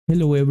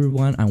Hello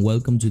everyone and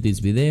welcome to this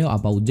video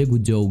about the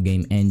GODOT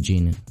game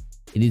engine.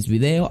 In this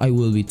video I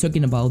will be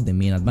talking about the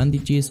main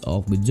advantages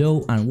of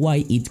GODOT and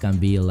why it can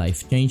be a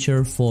life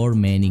changer for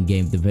many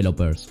game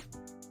developers.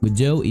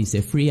 GODOT is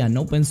a free and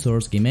open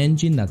source game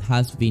engine that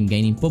has been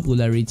gaining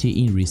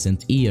popularity in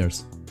recent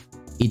years.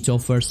 It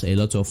offers a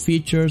lot of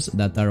features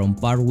that are on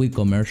par with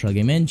commercial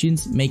game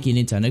engines, making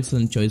it an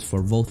excellent choice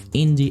for both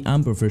indie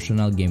and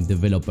professional game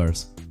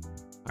developers.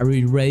 Are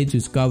you ready to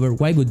discover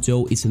why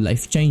GODOT is a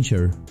life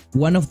changer?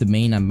 One of the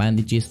main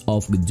advantages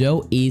of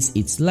GODOT is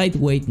its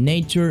lightweight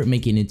nature,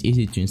 making it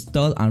easy to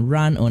install and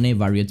run on a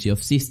variety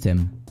of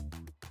systems.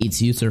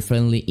 Its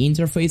user-friendly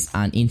interface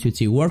and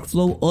intuitive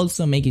workflow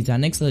also make it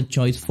an excellent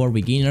choice for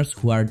beginners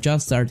who are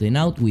just starting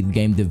out with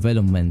game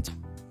development.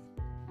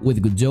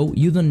 With GODOT,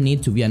 you don't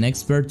need to be an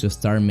expert to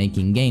start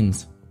making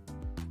games.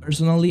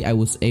 Personally, I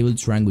was able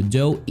to run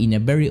GODOT in a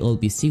very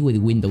old PC with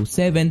Windows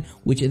 7,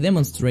 which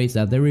demonstrates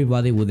that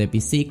everybody with a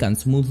PC can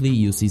smoothly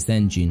use this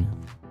engine.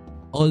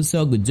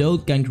 Also,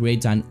 GODOT can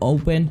create and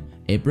open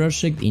a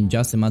project in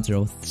just a matter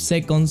of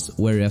seconds,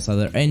 whereas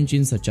other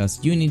engines such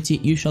as Unity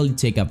usually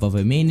take above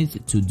a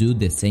minute to do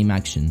the same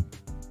action.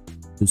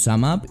 To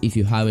sum up, if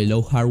you have a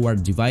low hardware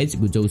device,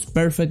 GODOT is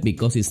perfect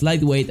because it's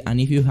lightweight, and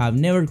if you have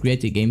never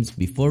created games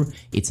before,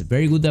 it's a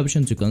very good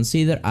option to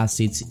consider as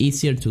it's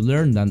easier to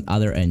learn than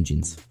other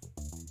engines.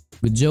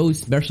 GODOT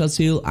is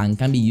versatile and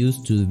can be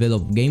used to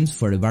develop games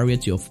for a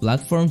variety of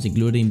platforms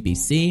including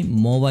PC,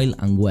 mobile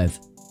and web.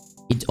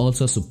 It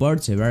also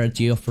supports a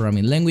variety of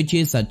programming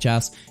languages such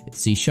as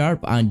C#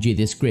 and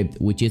JavaScript,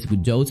 which is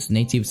GODOT's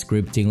native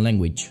scripting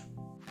language.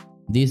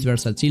 This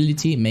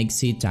versatility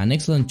makes it an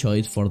excellent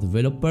choice for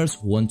developers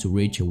who want to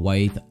reach a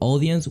wide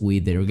audience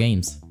with their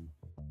games.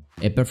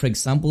 A perfect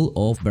example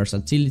of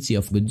versatility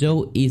of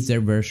GODOT is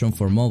their version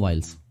for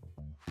mobiles.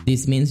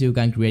 This means you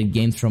can create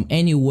games from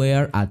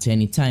anywhere at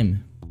any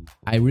time.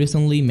 I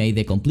recently made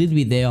a complete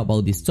video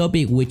about this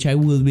topic, which I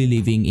will be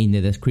leaving in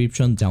the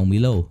description down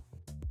below.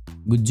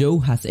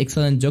 GODOT has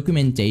excellent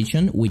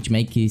documentation which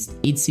makes it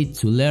easy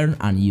to learn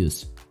and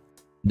use.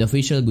 The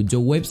official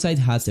GODOT website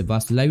has a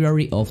vast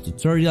library of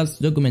tutorials,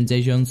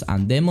 documentations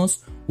and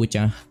demos which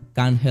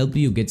can help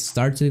you get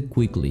started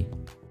quickly.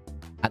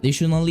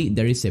 Additionally,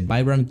 there is a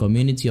vibrant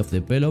community of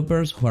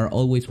developers who are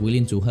always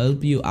willing to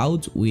help you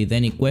out with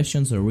any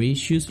questions or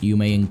issues you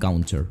may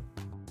encounter.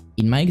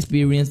 In my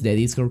experience, the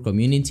Discord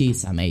community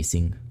is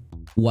amazing.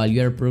 While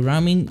you are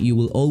programming, you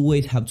will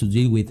always have to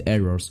deal with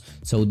errors,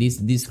 so this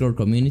Discord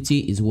community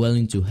is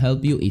willing to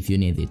help you if you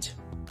need it.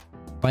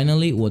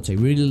 Finally, what I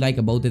really like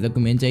about the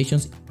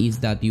documentations is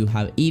that you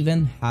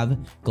even have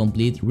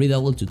complete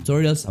readable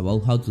tutorials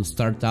about how to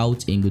start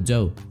out in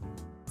GODOT.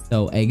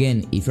 So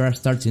again, if you are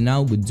starting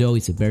out, GODOT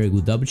is a very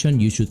good option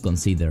you should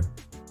consider.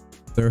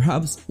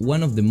 Perhaps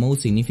one of the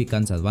most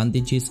significant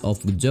advantages of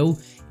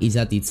GODOT is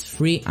that it's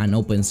free and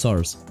open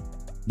source.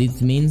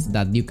 This means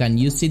that you can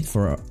use it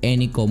for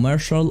any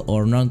commercial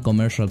or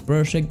non-commercial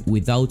project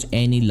without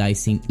any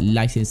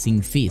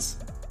licensing fees.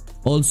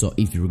 Also,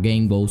 if your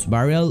game goes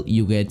viral,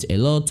 you get a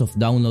lot of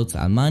downloads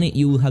and money,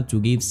 you will have to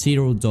give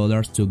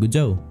 $0 to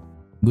GODOT.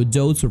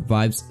 GODOT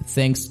survives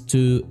thanks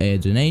to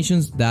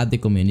donations that the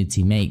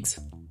community makes.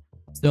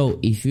 So,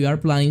 if you are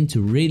planning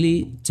to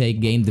really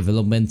take game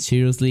development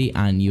seriously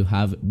and you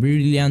have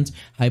brilliant,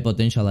 high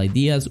potential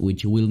ideas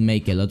which will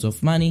make a lot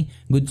of money,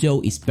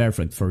 GODOT is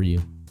perfect for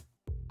you.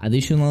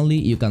 Additionally,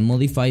 you can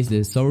modify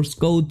the source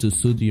code to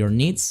suit your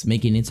needs,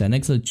 making it an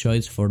excellent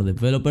choice for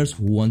developers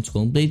who want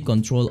complete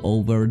control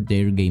over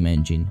their game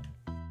engine.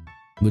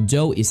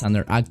 GODOT is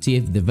under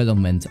active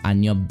development and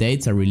new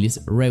updates are released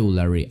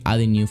regularly,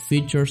 adding new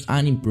features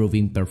and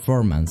improving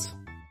performance.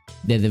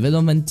 The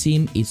development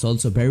team is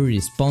also very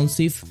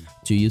responsive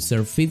to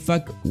user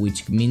feedback,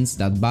 which means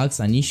that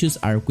bugs and issues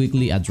are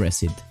quickly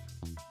addressed.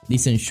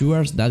 This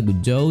ensures that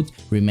GODOT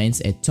remains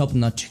a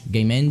top-notch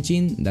game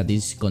engine that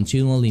is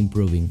continually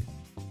improving.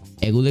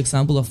 A good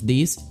example of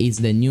this is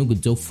the new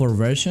GODOT 4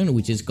 version,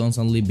 which is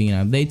constantly being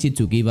updated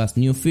to give us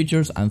new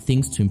features and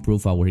things to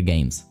improve our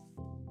games.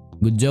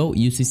 GODOT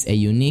uses a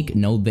unique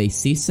node-based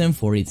system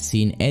for its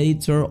scene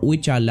editor,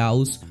 which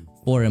allows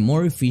for a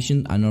more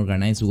efficient and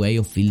organized way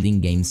of building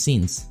game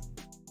scenes.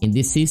 In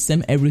this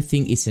system,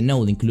 everything is a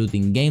node,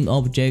 including game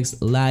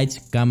objects, lights,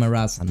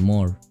 cameras and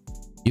more.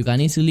 You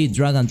can easily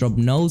drag and drop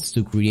nodes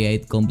to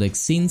create complex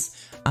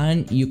scenes,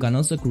 and you can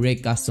also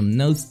create custom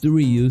nodes to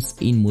reuse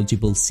in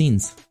multiple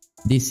scenes.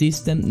 This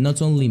system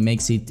not only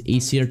makes it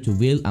easier to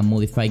build and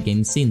modify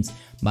game scenes,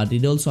 but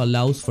it also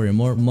allows for a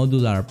more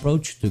modular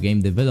approach to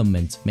game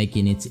development,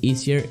 making it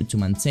easier to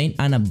maintain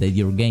and update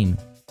your game.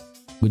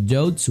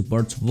 GODOT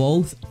supports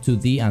both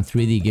 2D and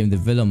 3D game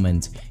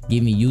development,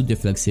 giving you the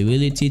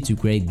flexibility to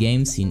create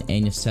games in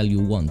any style you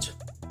want.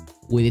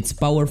 With its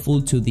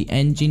powerful 2D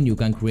engine, you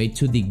can create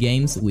 2D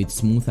games with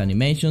smooth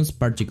animations,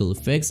 particle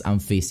effects and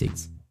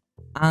physics.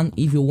 And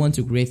if you want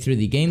to create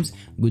 3D games,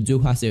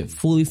 GODOT has a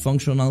fully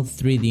functional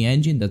 3D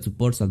engine that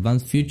supports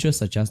advanced features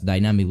such as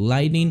dynamic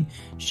lighting,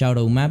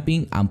 shadow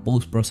mapping and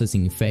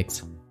post-processing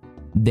effects.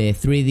 The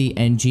 3D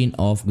engine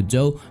of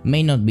GODOT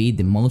may not be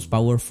the most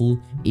powerful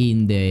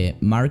in the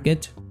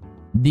market.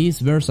 This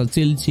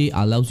versatility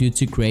allows you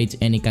to create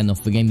any kind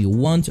of game you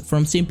want,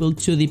 from simple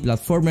 2D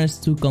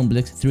platformers to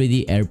complex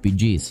 3D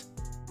RPGs.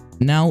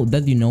 Now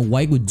that you know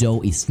why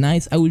GODOT is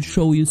nice, I will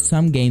show you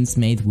some games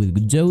made with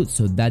GODOT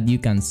so that you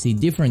can see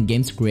different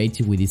games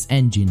created with this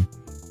engine.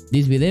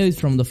 This video is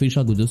from the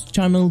official GODOT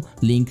channel,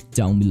 link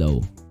down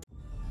below.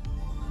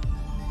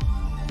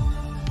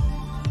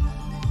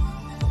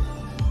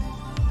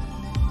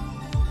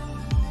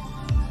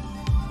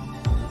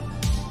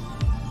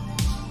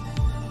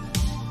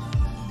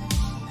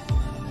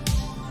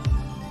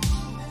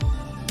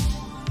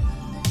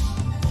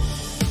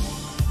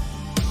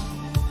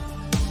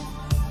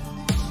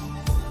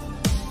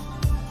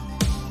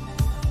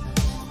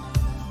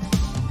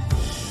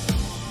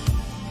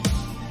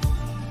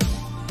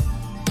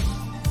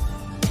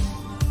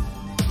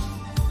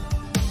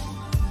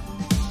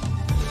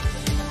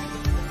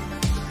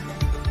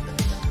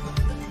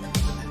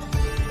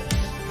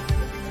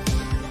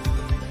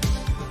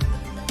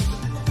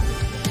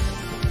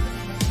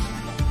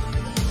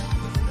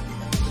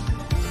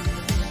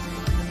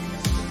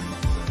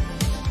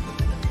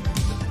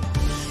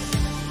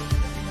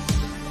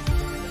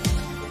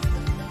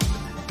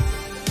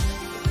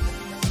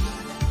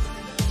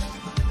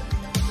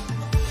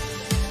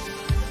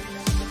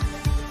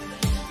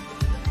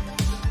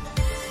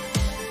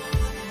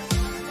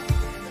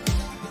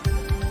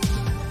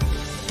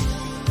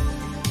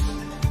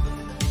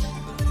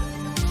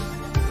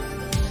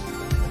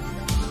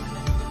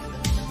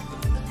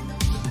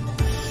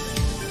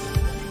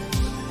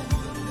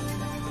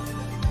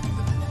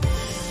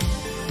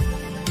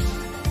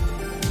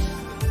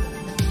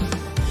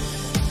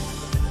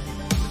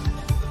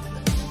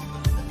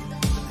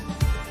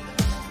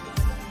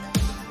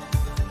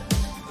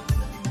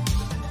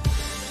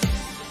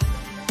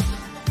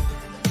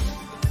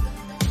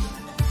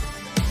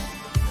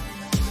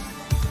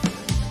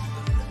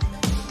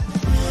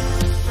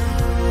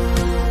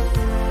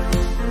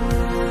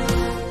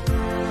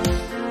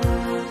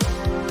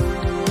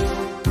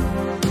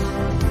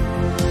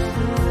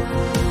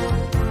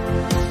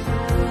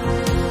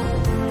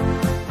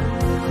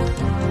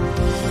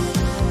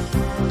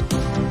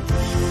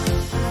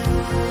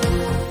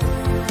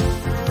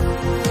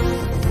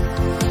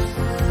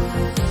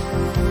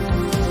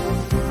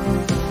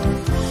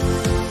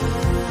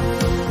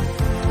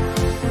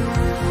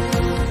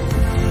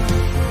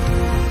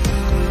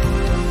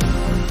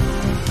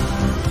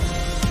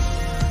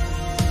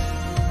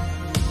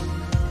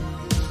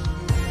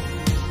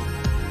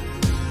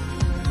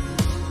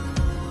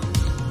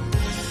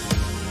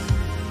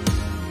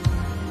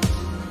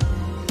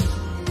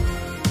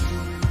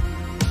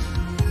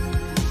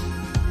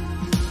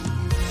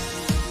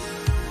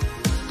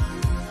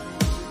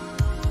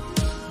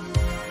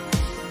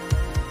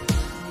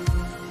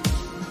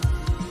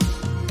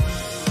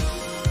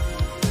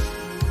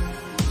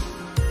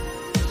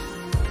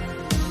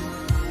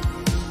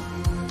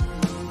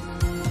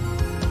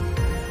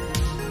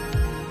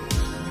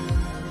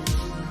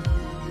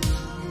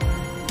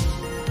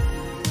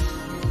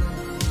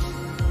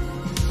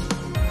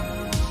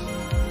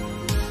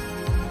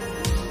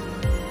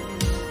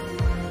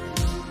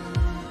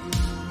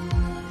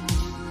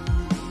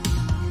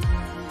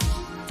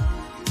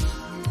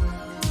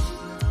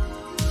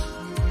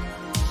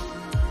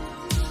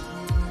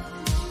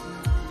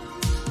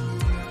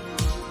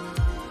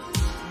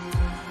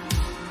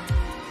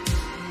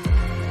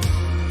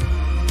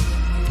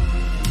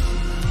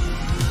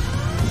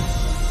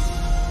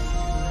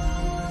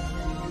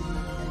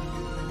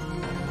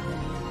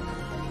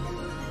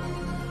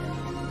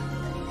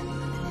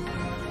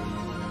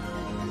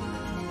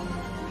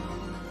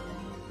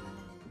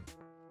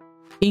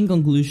 In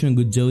conclusion,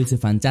 GODOT is a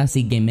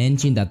fantastic game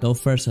engine that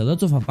offers a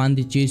lot of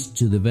advantages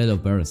to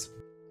developers.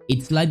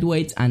 Its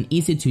lightweight and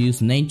easy to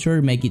use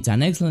nature make it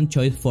an excellent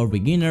choice for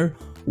beginner,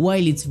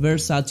 while its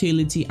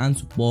versatility and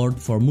support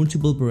for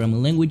multiple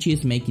programming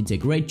languages make it a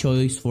great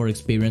choice for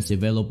experienced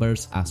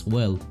developers as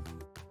well.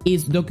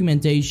 Its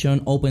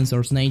documentation, open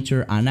source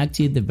nature and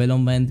active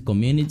development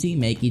community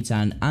make it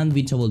an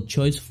unbeatable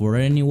choice for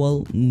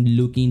anyone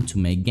looking to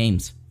make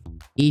games.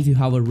 If you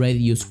have already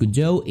used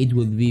GODOT, it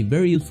would be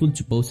very useful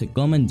to post a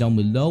comment down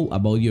below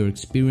about your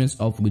experience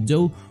of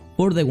GODOT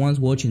for the ones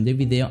watching the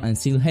video and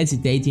still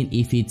hesitating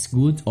if it's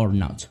good or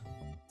not.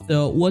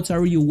 So what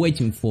are you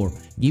waiting for?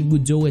 Give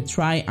GODOT a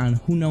try and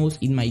who knows,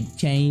 it might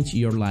change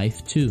your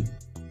life too.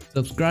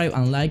 Subscribe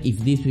and like if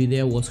this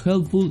video was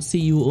helpful. See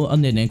you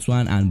on the next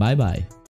one and bye bye.